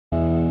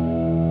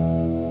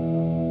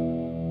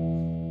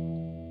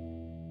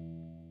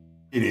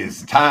It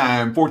is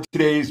time for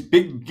today's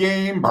big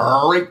game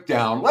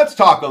breakdown. Let's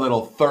talk a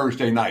little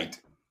Thursday night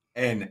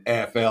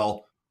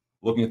NFL.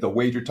 Looking at the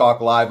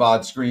WagerTalk live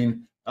odds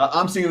screen,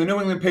 I'm seeing the New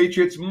England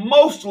Patriots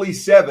mostly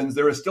sevens.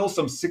 There are still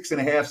some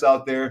 6.5s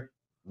out there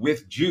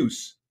with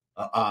juice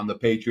on the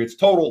Patriots.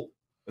 Total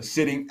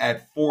sitting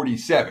at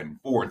 47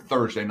 for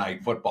Thursday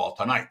night football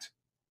tonight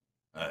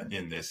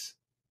in this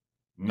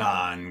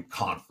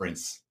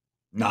non-conference,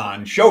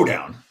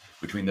 non-showdown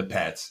between the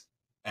Pats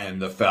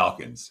and the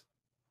Falcons.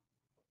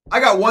 I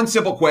got one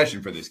simple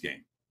question for this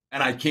game,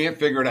 and I can't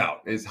figure it out,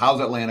 is how's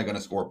Atlanta going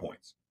to score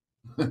points?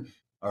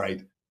 All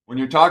right. When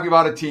you're talking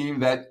about a team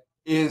that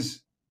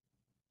is,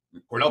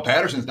 Cordell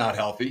Patterson's not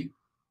healthy.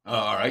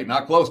 All right.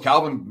 Not close.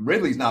 Calvin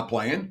Ridley's not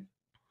playing.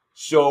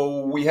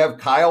 So we have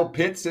Kyle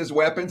Pitts as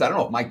weapons. I don't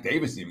know if Mike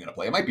Davis is even going to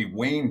play. It might be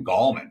Wayne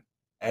Gallman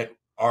at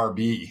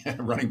RB,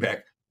 running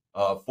back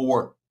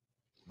for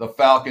the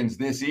Falcons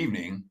this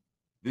evening.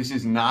 This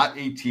is not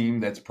a team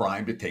that's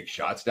primed to take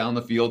shots down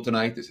the field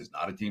tonight. This is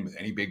not a team with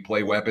any big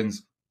play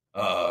weapons.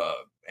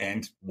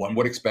 And one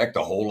would expect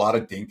a whole lot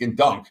of dink and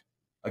dunk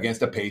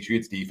against a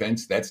Patriots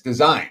defense that's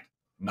designed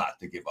not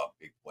to give up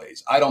big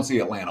plays. I don't see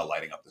Atlanta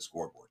lighting up the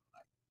scoreboard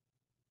tonight.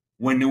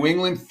 When New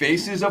England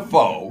faces a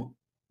foe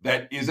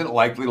that isn't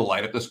likely to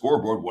light up the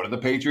scoreboard, what do the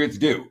Patriots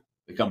do?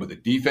 They come with a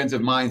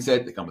defensive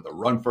mindset. They come with a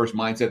run-first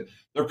mindset.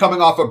 They're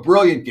coming off a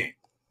brilliant game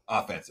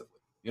offensively.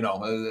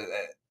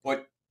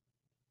 But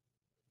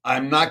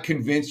I'm not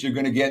convinced you're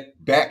going to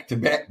get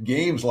back-to-back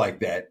games like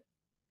that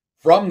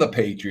from the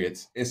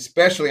Patriots,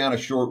 especially on a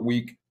short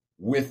week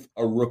with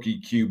a rookie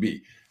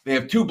QB. They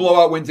have 2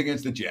 blowout wins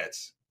against the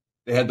Jets.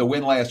 They had the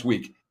win last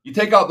week. You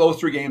take out those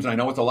 3 games, and I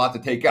know it's a lot to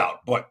take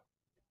out, but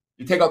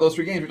you take out those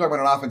 3 games, you're talking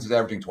about an offense that's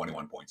averaging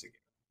 21 points a game,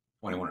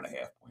 21 and a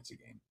half points a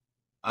game.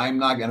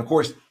 And of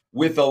course,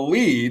 with a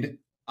lead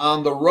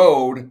on the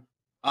road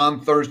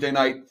on Thursday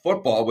night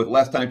football with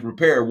less time to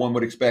prepare, one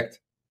would expect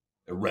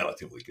a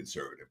relatively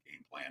conservative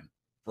game plan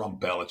from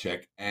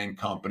Belichick and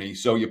company.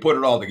 So you put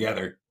it all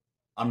together,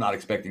 I'm not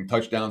expecting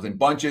touchdowns in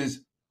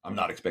bunches. I'm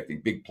not expecting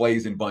big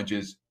plays in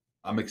bunches.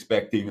 I'm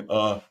expecting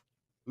a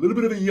little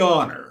bit of a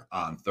yawner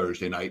on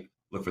Thursday night.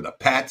 Look for the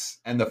Pats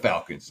and the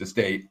Falcons to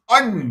stay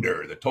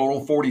under the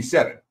total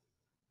 47,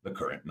 the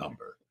current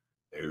number.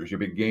 There's your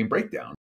big game breakdown.